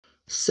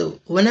So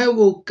when I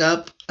woke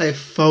up, I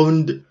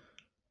found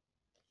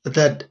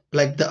that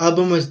like the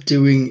album was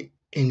doing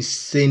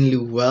insanely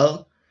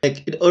well.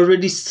 Like it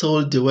already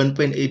sold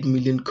 1.8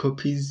 million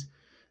copies,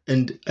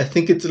 and I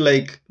think it's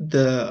like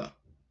the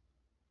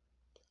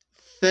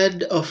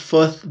third or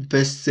fourth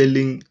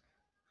best-selling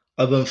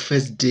album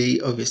first day,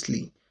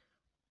 obviously.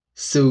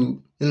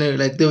 So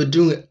like they were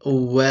doing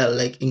well,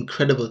 like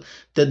incredible.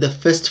 They're the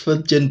first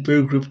fourth-gen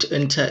boy group to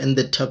enter in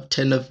the top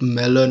 10 of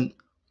Melon.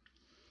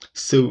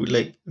 So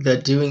like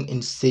they're doing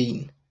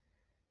insane.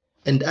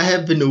 And I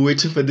have been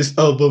waiting for this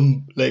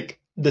album like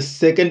the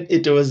second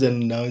it was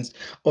announced,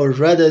 or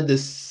rather the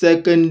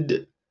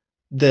second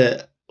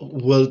the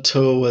world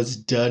tour was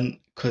done,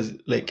 because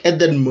like at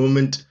that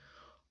moment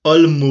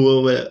all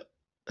more were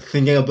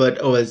thinking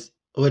about was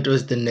what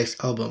was the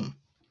next album.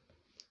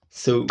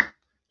 So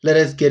let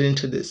us get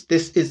into this.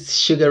 This is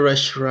Sugar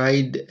Rush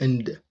Ride,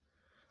 and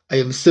I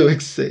am so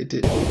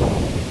excited.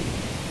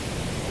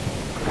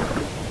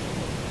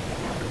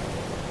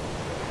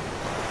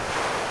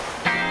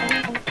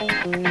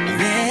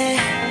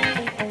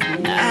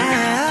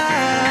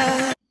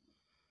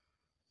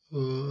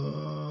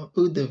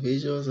 Oh, the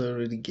visuals are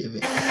already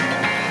giving. Let's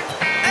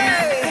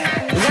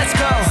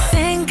go.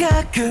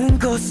 생각은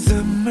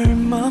고숨을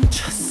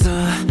멈췄어.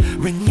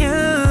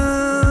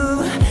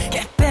 Renew,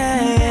 get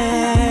back.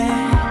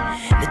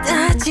 내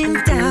다짐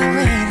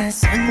따위는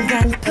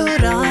순간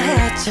풀어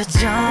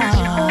헤쳐져.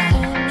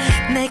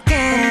 내게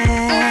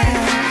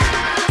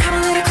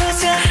가만히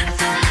걷자.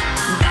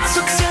 나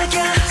속삭여.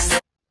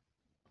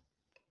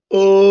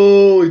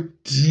 Oh,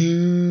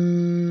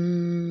 dude.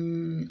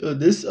 Oh,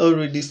 this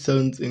already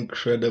sounds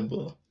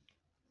incredible.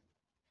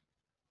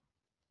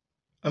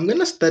 I'm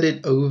gonna start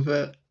it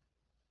over.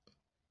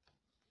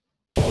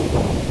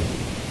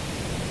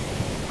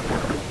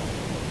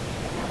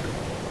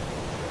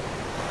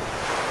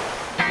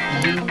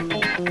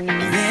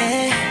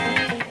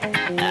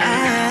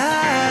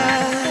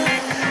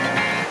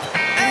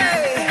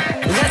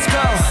 Let's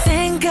go.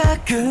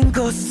 생각은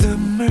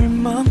고숨을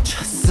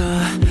멈췄어.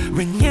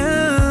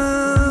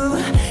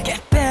 Renew,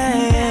 get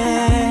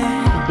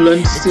back.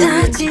 Blunt singing.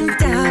 다짐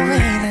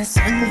따위는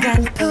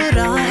순간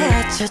풀어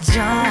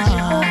헤쳐져.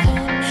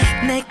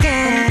 내게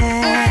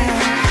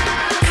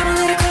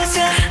가만히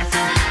걷자.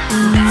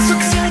 나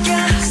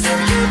속삭여.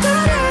 생각보다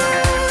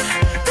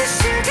The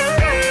sugar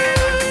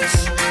rush.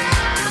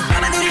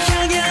 밤하늘을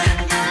향해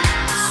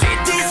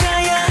Sweet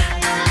desire.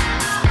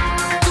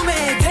 꿈에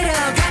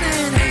데려가는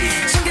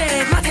침대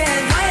맡에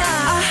너야.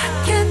 I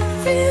can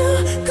feel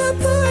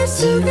거부할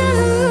수가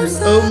없어.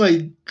 Oh my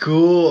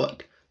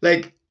god.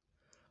 Like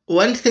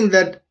one thing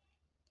that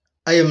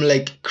I am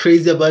like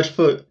crazy about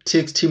for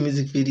TXT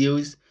music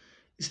videos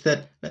is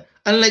that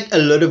unlike a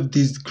lot of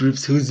these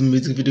groups whose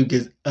music video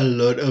gets a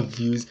lot of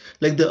views,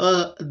 like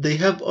they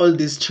have all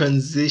these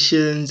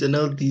transitions and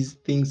all these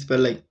things, but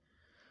like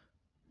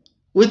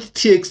with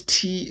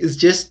TXT it's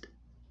just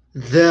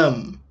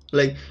them.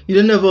 Like you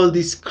don't have all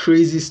this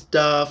crazy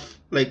stuff.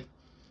 Like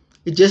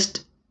it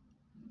just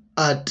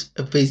art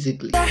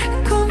basically.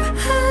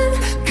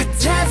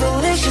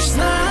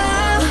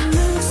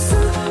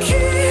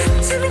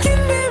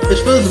 It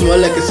feels more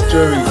like a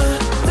story.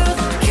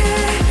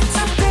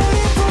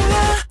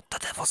 The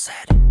devil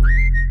said,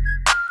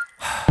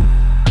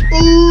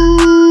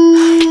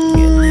 Ooh,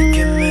 give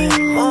me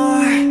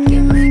more,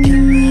 give me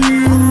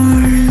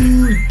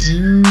more.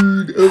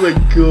 dude! Oh my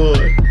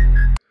god!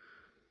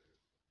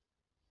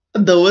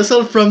 The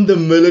whistle from the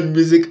Melon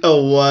Music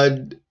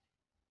Award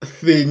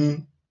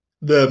thing,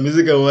 the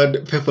music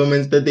award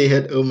performance that they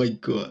had. Oh my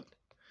god!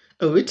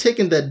 Oh, we're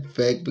taking that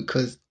back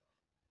because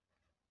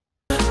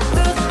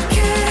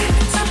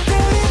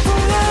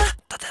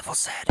The devil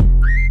said,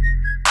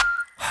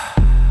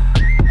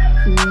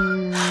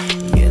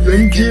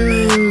 thank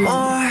you.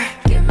 more,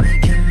 give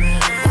me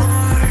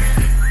more.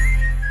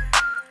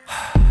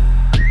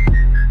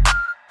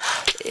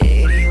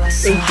 이리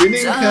와서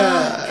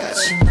그러니까.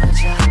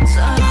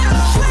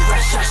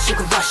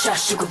 Sugar rush,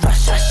 sugar rush, sugar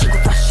rush,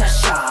 sugar rush,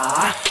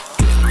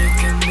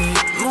 give me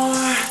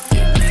more,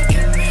 give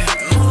me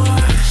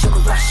more.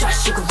 Sugar rush,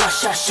 sugar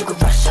rush, sugar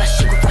rush,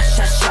 sugar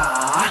rush,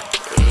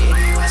 이리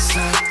와서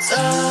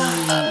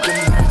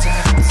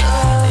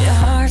Your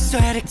heart's so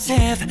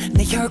addictive.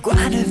 내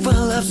혈관은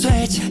full of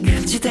switch.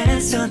 금지된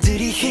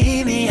손들이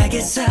희미하게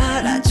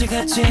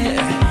사라져가지.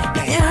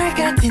 병열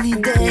같은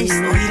이 days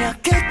오히려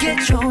그게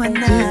좋아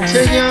난.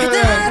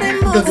 그날의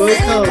모든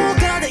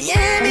세포가 더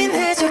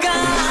예민해져가.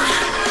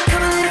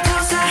 가만히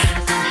걷자.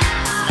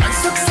 난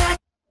속삭.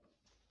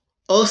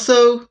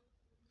 Also,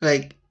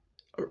 like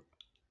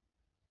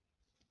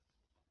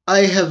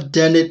I have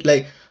done it.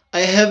 Like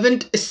I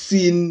haven't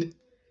seen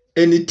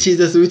any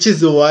teasers, which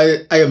is why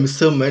I am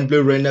so mind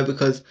blown right now,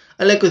 because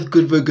I like with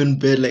Good Boy Gone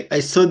Bad, like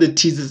I saw the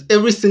teasers,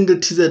 every single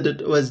teaser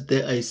that was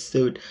there I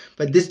saw it,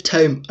 but this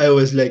time I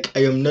was like,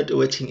 I am not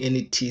watching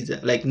any teaser,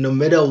 like no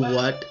matter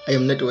what, I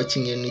am not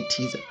watching any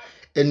teaser,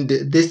 and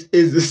this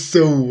is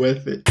so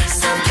worth it.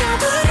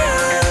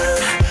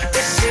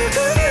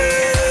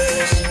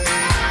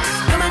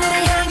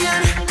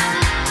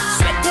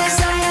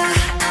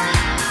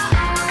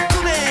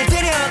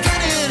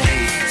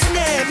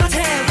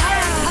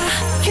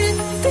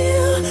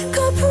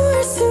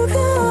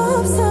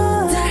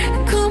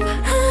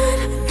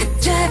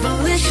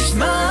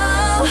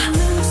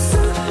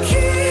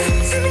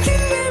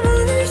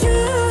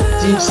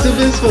 Dude,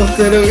 Subin's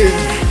falsetto is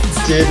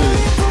deadly.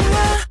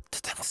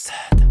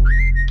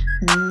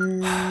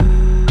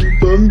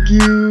 Bump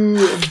you,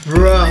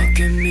 bruh.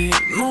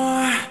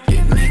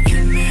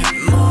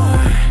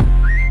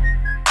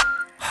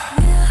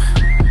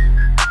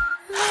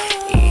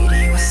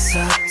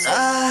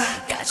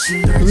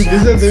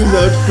 These are those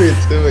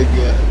outfits, oh my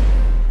god.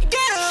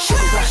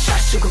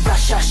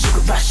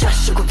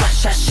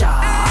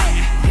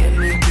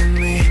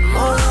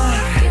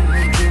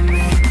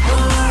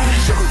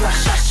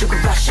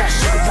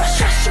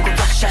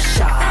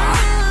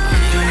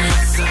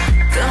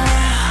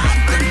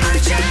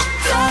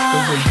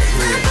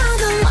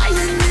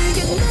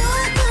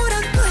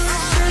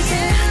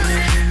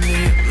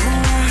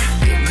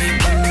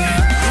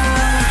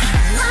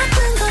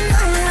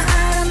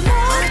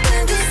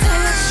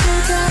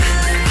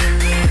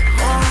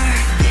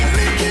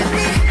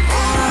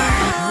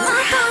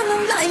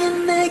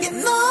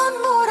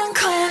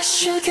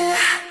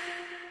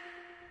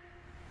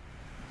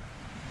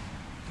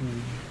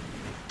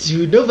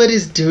 Dude,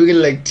 nobody's doing it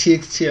like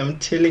TXT, I'm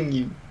telling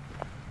you.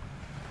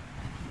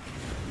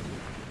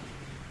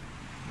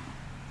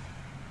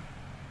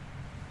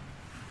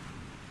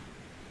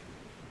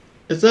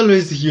 It's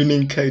always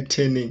unique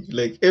turning,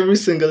 like every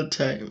single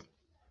time.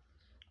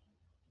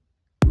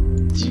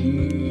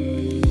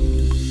 Dude.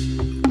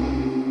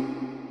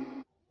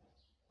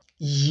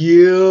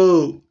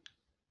 Yo,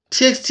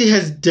 TXT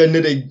has done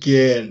it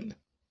again.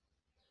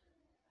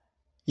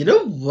 You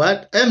know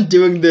what? I'm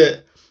doing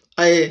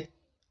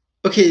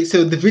okay,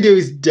 so the video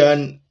is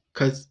done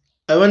because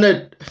I want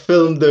to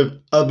film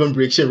the album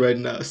BReaction right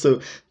now.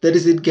 So that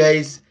is it,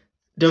 guys.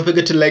 Don't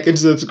forget to like and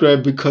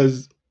subscribe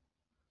because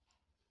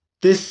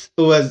this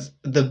was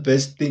the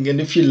best thing. And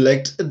if you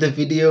liked the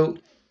video,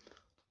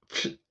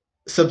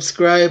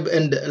 subscribe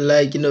and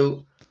like,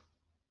 and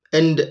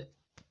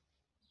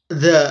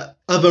the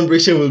album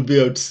BReaction will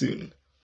be out soon.